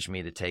encouraged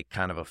me to take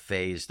kind of a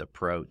phased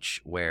approach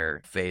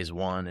where phase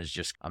one is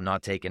just, I'm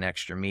not taking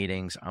extra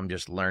meetings. I'm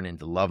just learning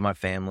to love my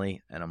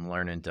family and I'm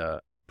learning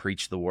to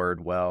preach the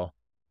word well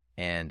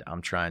and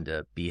I'm trying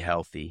to be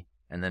healthy.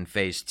 And then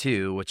phase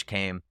two, which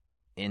came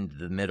in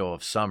the middle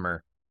of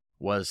summer,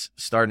 was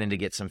starting to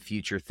get some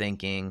future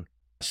thinking,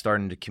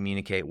 starting to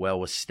communicate well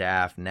with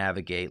staff,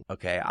 navigate,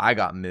 okay, I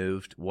got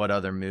moved. What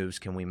other moves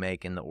can we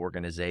make in the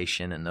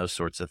organization and those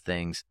sorts of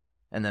things?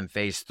 And then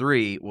phase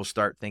three, we'll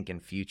start thinking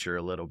future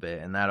a little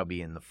bit, and that'll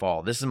be in the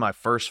fall. This is my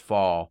first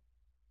fall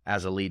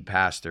as a lead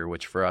pastor,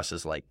 which for us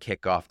is like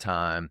kickoff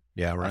time.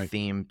 Yeah, right. A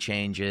theme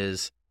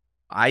changes.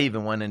 I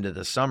even went into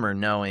the summer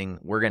knowing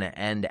we're going to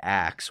end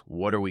Acts.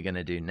 What are we going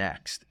to do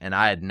next? And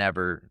I had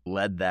never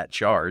led that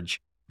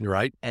charge.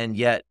 Right. And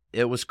yet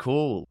it was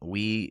cool.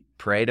 We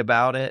prayed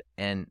about it.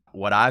 And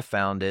what I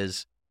found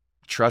is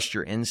trust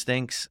your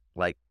instincts.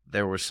 Like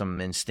there were some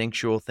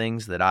instinctual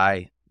things that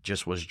I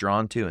just was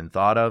drawn to and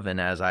thought of. And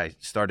as I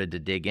started to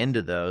dig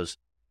into those,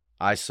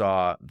 I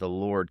saw the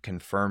Lord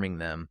confirming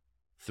them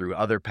through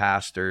other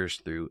pastors,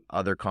 through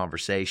other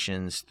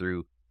conversations,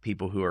 through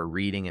people who are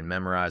reading and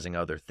memorizing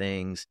other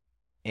things.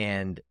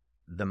 And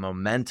the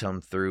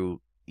momentum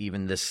through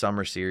even this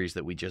summer series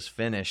that we just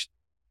finished,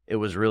 it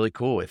was really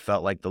cool. It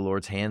felt like the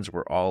Lord's hands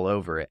were all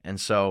over it.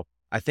 And so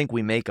I think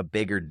we make a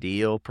bigger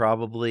deal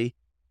probably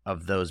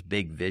of those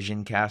big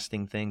vision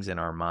casting things in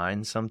our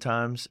minds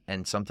sometimes.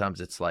 And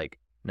sometimes it's like,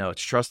 no,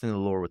 it's trusting the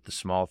Lord with the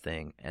small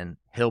thing, and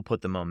he'll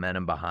put the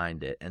momentum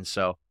behind it. And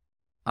so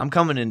I'm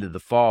coming into the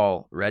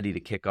fall ready to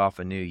kick off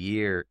a new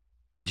year,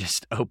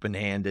 just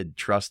open-handed,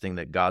 trusting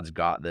that God's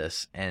got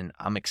this. And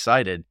I'm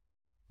excited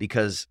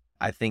because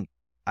I think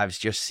I've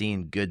just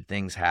seen good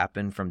things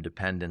happen from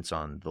dependence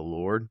on the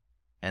Lord.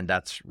 And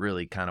that's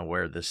really kind of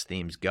where this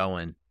theme's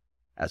going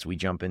as we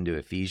jump into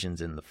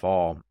Ephesians in the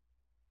fall.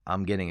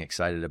 I'm getting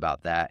excited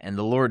about that. And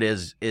the Lord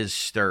is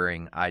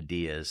stirring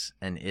ideas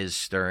and is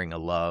stirring a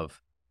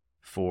love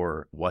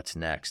for what's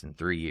next in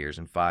 3 years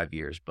and 5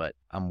 years. But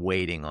I'm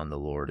waiting on the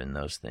Lord in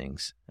those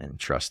things and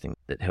trusting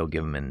that he'll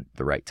give them in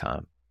the right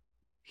time.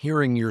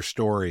 Hearing your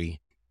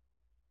story,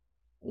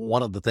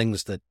 one of the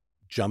things that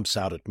jumps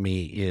out at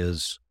me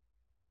is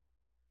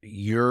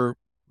you're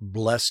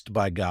blessed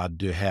by God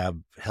to have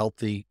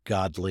healthy,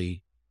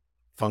 godly,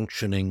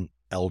 functioning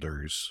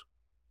elders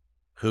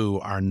who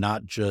are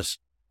not just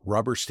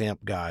rubber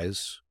stamp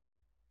guys,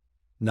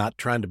 not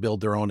trying to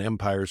build their own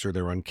empires or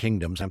their own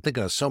kingdoms. I'm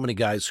thinking of so many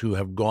guys who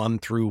have gone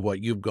through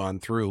what you've gone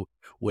through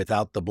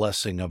without the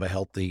blessing of a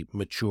healthy,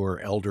 mature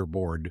elder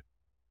board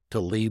to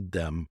lead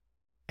them.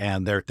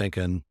 And they're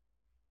thinking,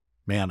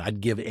 man, I'd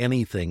give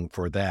anything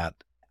for that.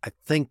 I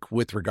think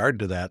with regard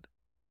to that,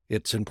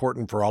 it's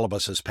important for all of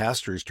us as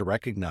pastors to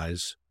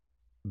recognize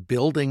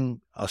building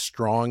a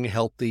strong,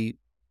 healthy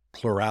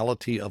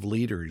plurality of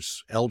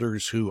leaders,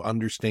 elders who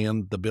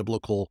understand the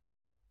biblical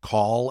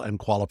call and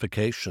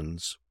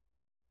qualifications.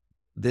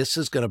 This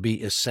is going to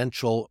be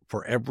essential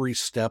for every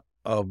step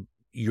of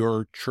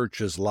your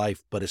church's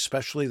life, but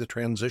especially the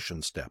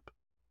transition step,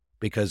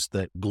 because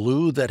the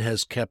glue that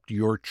has kept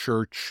your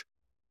church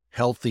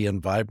healthy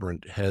and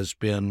vibrant has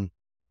been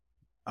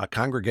a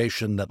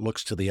congregation that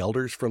looks to the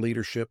elders for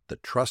leadership,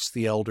 that trusts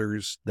the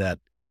elders, that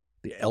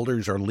the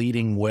elders are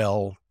leading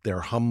well, they're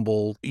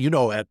humble. You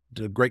know, at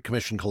the Great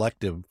Commission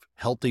Collective,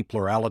 healthy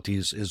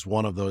pluralities is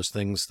one of those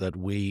things that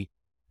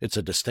it's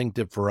a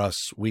distinctive for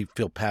us. We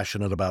feel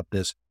passionate about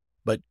this.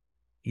 But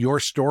your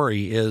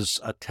story is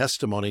a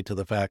testimony to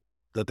the fact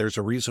that there's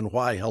a reason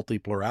why healthy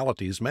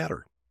pluralities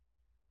matter.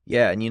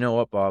 Yeah, and you know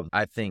what, Bob?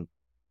 I think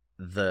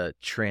the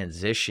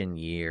transition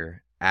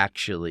year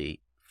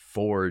actually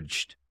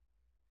forged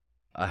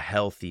a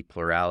healthy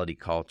plurality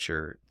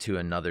culture to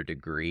another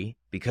degree,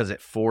 because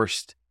it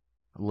forced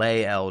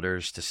lay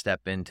elders to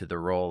step into the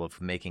role of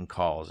making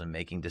calls and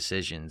making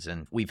decisions.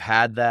 And we've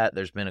had that.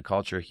 There's been a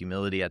culture of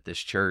humility at this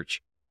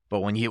church. But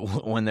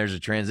when there's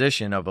a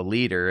transition of a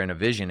leader and a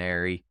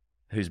visionary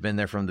who's been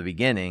there from the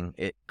beginning,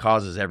 it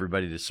causes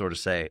everybody to sort of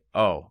say,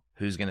 oh,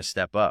 who's going to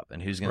step up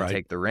and who's going to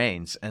take the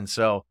reins? And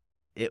so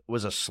it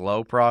was a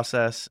slow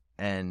process.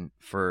 And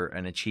for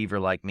an achiever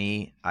like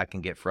me, I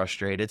can get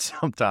frustrated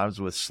sometimes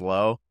with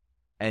slow.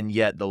 And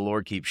yet the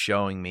Lord keeps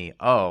showing me,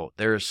 oh,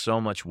 there is so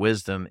much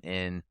wisdom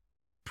in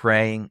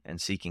praying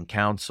and seeking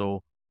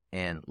counsel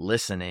and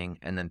listening,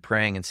 and then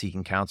praying and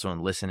seeking counsel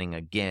and listening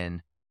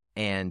again.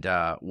 And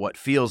what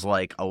feels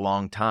like a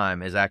long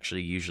time is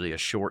actually usually a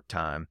short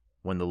time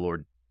when the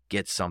Lord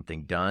gets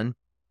something done.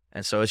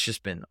 And so it's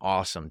just been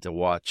awesome to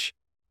watch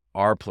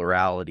our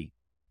plurality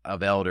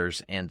of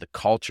elders and the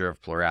culture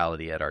of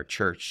plurality at our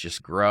church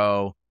just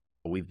grow.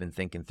 We've been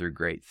thinking through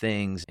great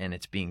things, and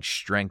it's being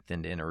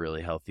strengthened in a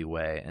really healthy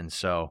way. And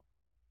so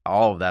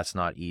all of that's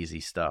not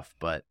easy stuff,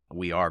 but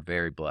we are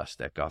very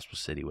blessed at Gospel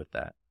City with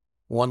that.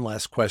 One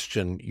last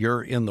question.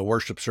 You're in the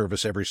worship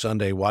service every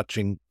Sunday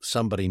watching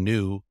somebody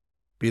new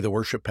be the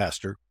worship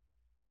pastor,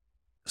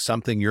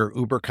 something you're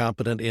uber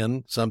competent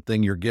in,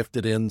 something you're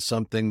gifted in,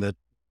 something that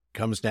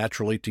comes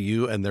naturally to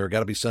you. And there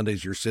got to be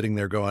Sundays you're sitting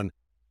there going,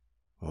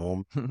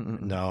 oh,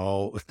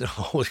 no,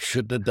 we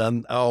shouldn't have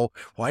done. Oh,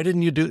 why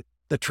didn't you do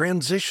the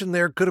transition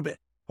there? Could have been,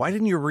 why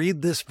didn't you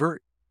read this verse?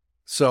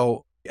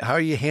 So how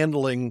are you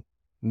handling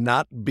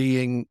not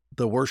being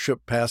the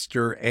worship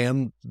pastor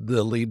and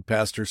the lead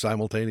pastor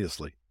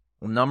simultaneously?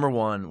 Well, number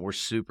one, we're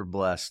super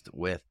blessed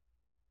with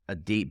a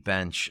deep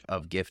bench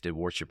of gifted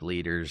worship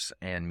leaders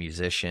and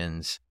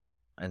musicians.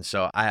 And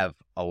so I have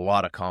a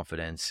lot of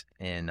confidence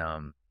in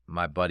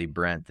my buddy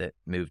Brent that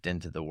moved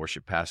into the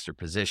worship pastor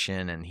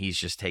position, and he's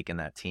just taken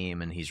that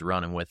team and he's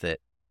running with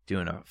it,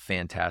 doing a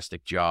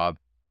fantastic job.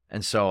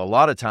 And so a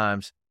lot of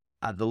times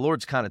the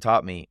Lord's kind of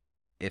taught me,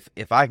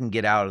 if I can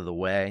get out of the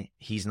way,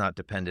 he's not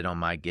dependent on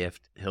my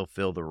gift. He'll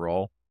fill the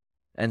role.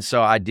 And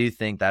so I do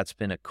think that's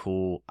been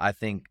I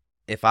think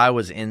if I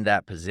was in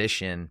that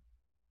position,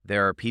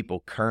 there are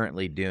people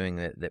currently doing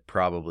it that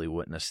probably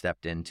wouldn't have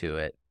stepped into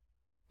it.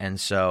 And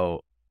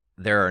so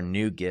there are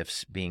new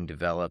gifts being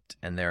developed,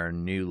 and there are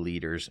new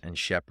leaders and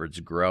shepherds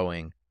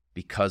growing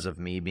because of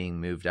me being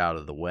moved out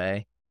of the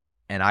way.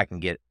 And I can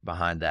get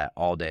behind that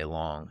all day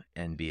long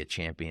and be a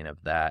champion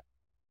of that.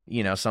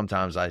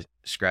 Sometimes I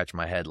scratch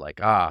my head like,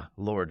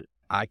 Lord,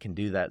 I can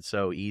do that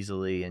so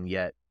easily. And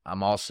yet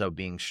I'm also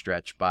being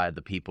stretched by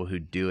the people who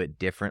do it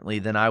differently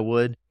than I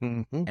would.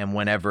 Mm-hmm. And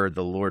whenever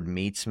the Lord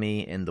meets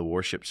me in the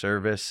worship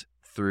service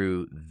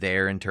through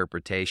their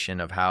interpretation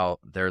of how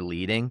they're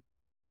leading,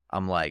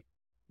 I'm like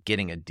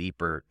getting a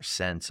deeper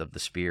sense of the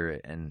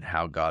Spirit and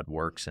how God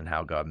works and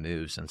how God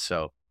moves. And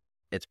so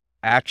it's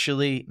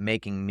actually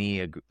making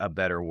me a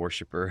better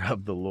worshiper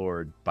of the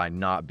Lord by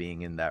not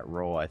being in that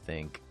role. I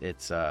think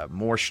it's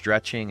more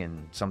stretching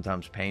and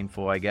sometimes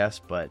painful, I guess,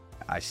 but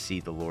I see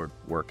the Lord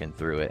working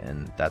through it,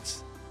 and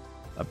that's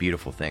a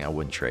beautiful thing. I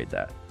wouldn't trade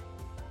that.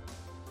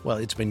 Well,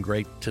 it's been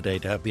great today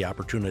to have the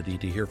opportunity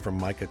to hear from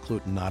Micah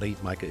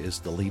Klutinoty. Micah is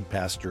the lead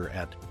pastor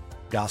at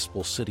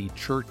Gospel City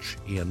Church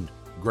in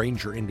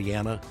Granger,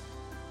 Indiana.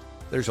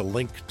 There's a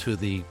link to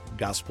the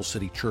Gospel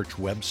City Church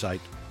website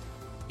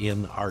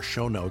in our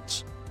show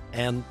notes.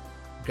 And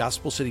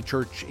Gospel City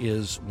Church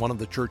is one of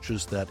the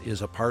churches that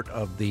is a part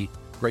of the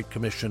Great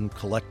Commission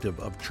Collective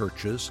of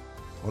Churches.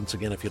 Once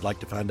again, if you'd like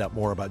to find out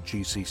more about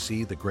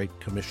GCC, the Great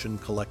Commission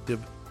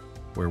Collective,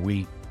 where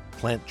we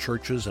plant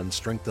churches and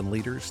strengthen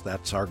leaders,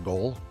 that's our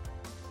goal.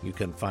 You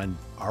can find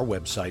our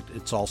website.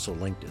 It's also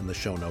linked in the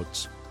show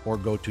notes, or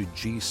go to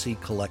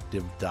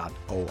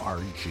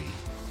gccollective.org.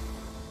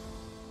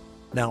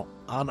 Now,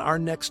 on our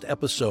next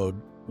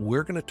episode,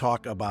 we're going to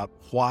talk about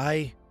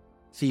why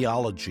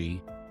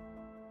theology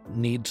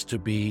needs to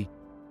be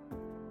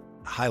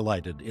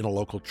highlighted in a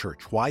local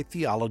church, why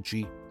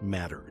theology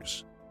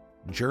matters.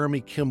 Jeremy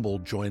Kimball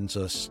joins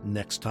us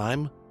next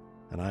time,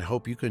 and I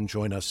hope you can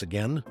join us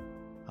again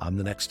on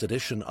the next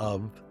edition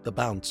of the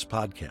Bounce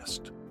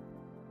Podcast.